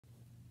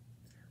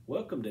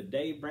Welcome to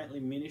Dave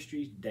Brantley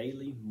Ministries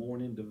Daily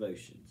Morning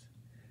Devotions.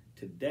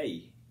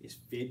 Today is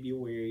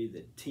February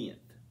the 10th,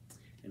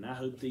 and I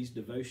hope these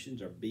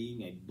devotions are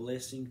being a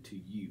blessing to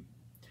you.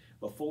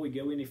 Before we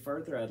go any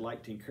further, I'd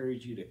like to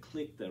encourage you to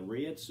click the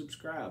red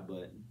subscribe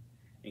button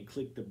and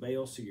click the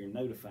bell so you're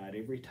notified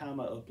every time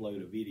I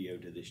upload a video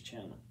to this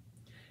channel.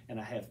 And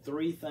I have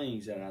three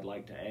things that I'd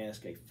like to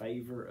ask a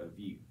favor of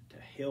you to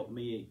help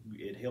me.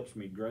 It helps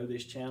me grow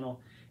this channel,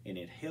 and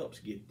it helps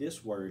get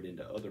this word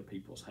into other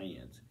people's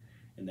hands.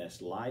 And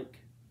that's like,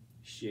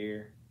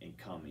 share, and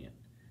comment.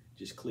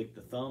 Just click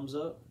the thumbs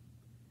up,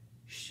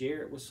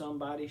 share it with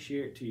somebody,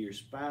 share it to your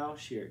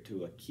spouse, share it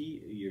to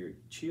your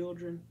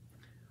children,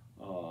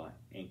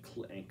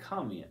 and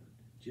comment.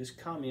 Just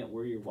comment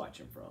where you're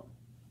watching from.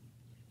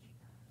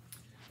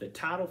 The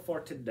title for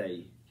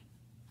today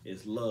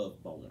is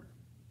Love Born.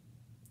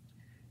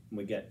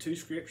 We got two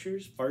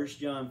scriptures, 1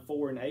 John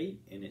 4:8,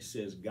 and it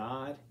says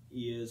God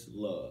is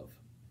love.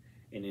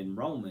 And in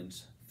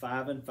Romans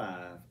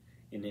 5:5,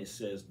 and it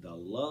says the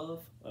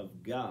love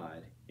of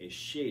God is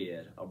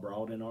shed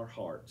abroad in our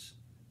hearts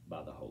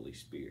by the Holy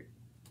Spirit.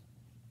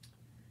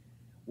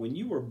 When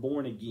you were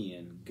born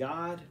again,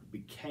 God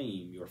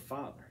became your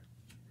Father.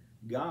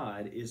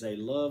 God is a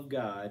love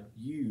God.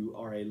 You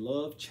are a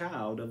love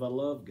child of a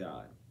love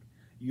God.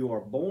 You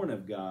are born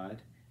of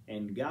God,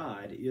 and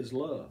God is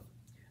love.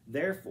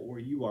 Therefore,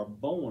 you are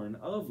born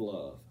of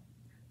love.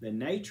 The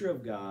nature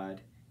of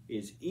God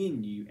is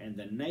in you, and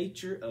the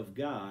nature of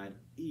God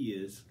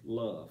is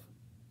love.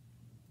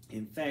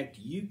 In fact,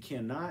 you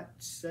cannot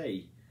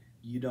say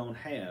you don't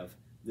have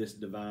this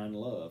divine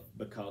love,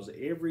 because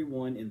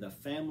everyone in the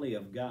family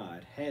of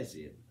God has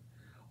it,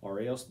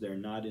 or else they're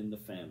not in the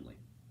family.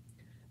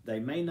 They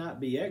may not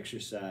be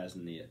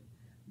exercising it.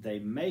 They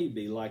may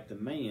be like the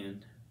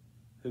man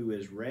who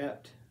has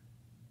wrapped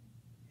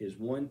his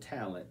one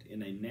talent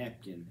in a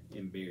napkin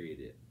and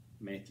buried it.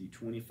 Matthew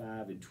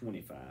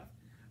 25:25.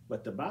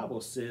 But the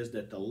Bible says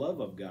that the love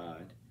of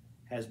God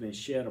has been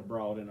shed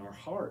abroad in our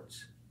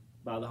hearts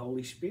by the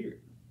Holy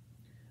Spirit.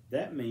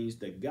 That means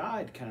the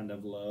God kind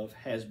of love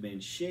has been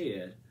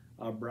shed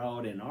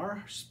abroad in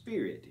our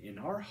spirit, in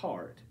our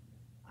heart,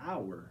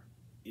 our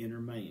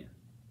inner man.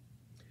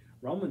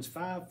 Romans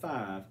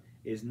 5:5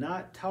 is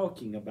not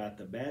talking about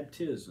the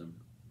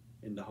baptism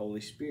in the Holy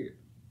Spirit.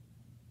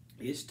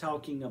 It's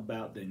talking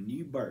about the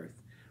new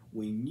birth.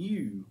 When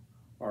you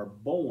are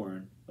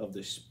born of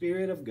the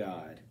Spirit of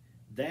God,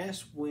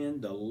 that's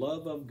when the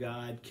love of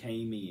God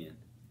came in.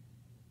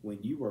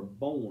 When you were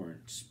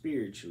born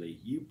spiritually,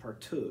 you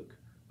partook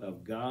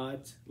of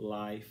God's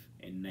life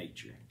and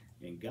nature.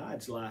 And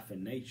God's life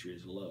and nature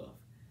is love.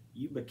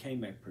 You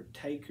became a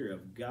partaker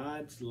of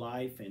God's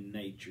life and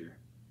nature.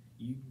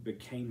 You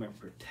became a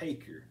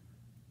partaker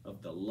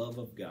of the love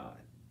of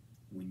God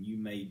when you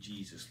made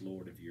Jesus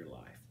Lord of your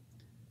life.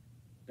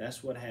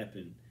 That's what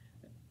happened.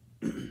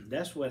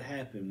 That's what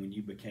happened when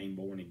you became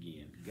born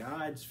again.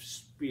 God's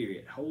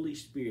Spirit, Holy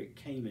Spirit,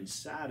 came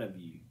inside of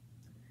you,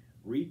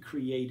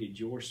 recreated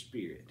your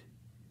spirit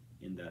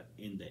in the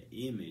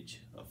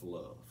image of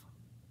love.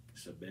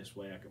 It's the best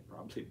way I could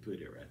probably put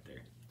it right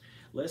there.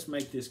 Let's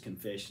make this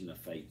confession of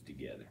faith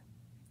together.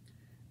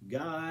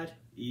 God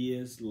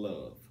is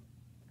love.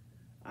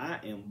 I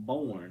am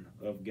born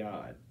of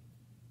God.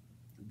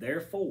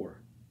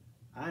 Therefore,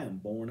 I am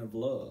born of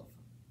love.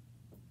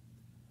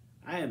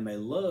 I am a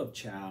love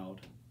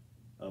child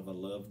of a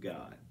love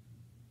God.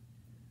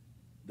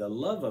 The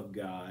love of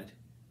God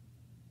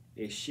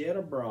is shed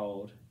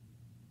abroad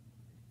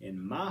in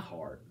my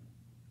heart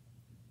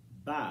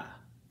by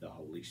the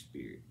Holy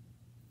Spirit.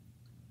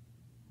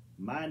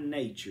 My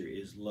nature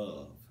is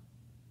love.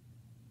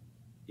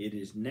 It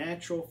is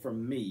natural for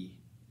me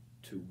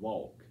to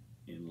walk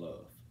in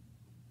love.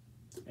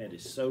 That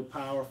is so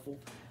powerful.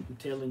 I'm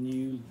telling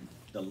you,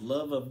 the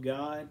love of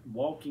God,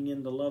 walking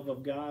in the love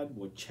of God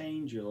will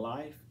change your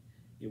life.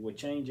 It will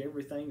change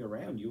everything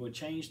around you. It will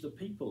change the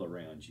people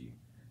around you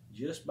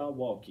just by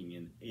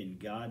walking in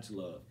God's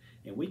love.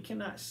 And we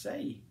can't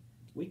say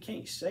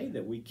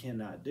that we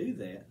cannot do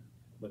that,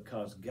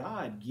 because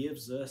God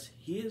gives us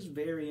His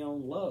very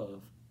own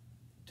love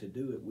to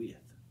do it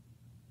with.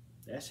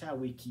 That's how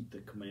we keep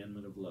the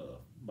commandment of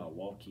love, by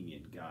walking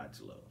in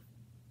God's love.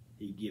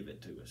 He give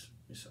it to us.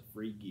 It's a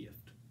free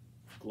gift.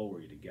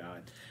 Glory to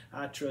God.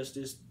 I trust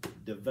this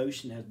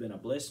devotion has been a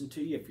blessing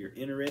to you. If you're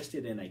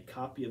interested in a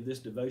copy of this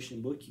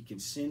devotion book, you can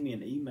send me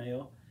an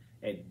email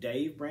at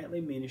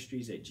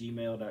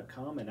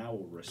davebrantleyministries@gmail.com, and I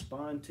will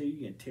respond to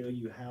you and tell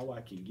you how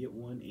I can get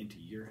one into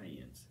your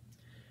hands.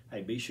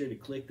 Hey, be sure to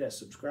click that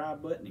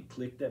subscribe button and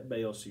click that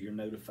bell so you're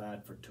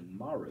notified for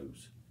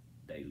tomorrow's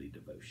daily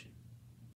devotion.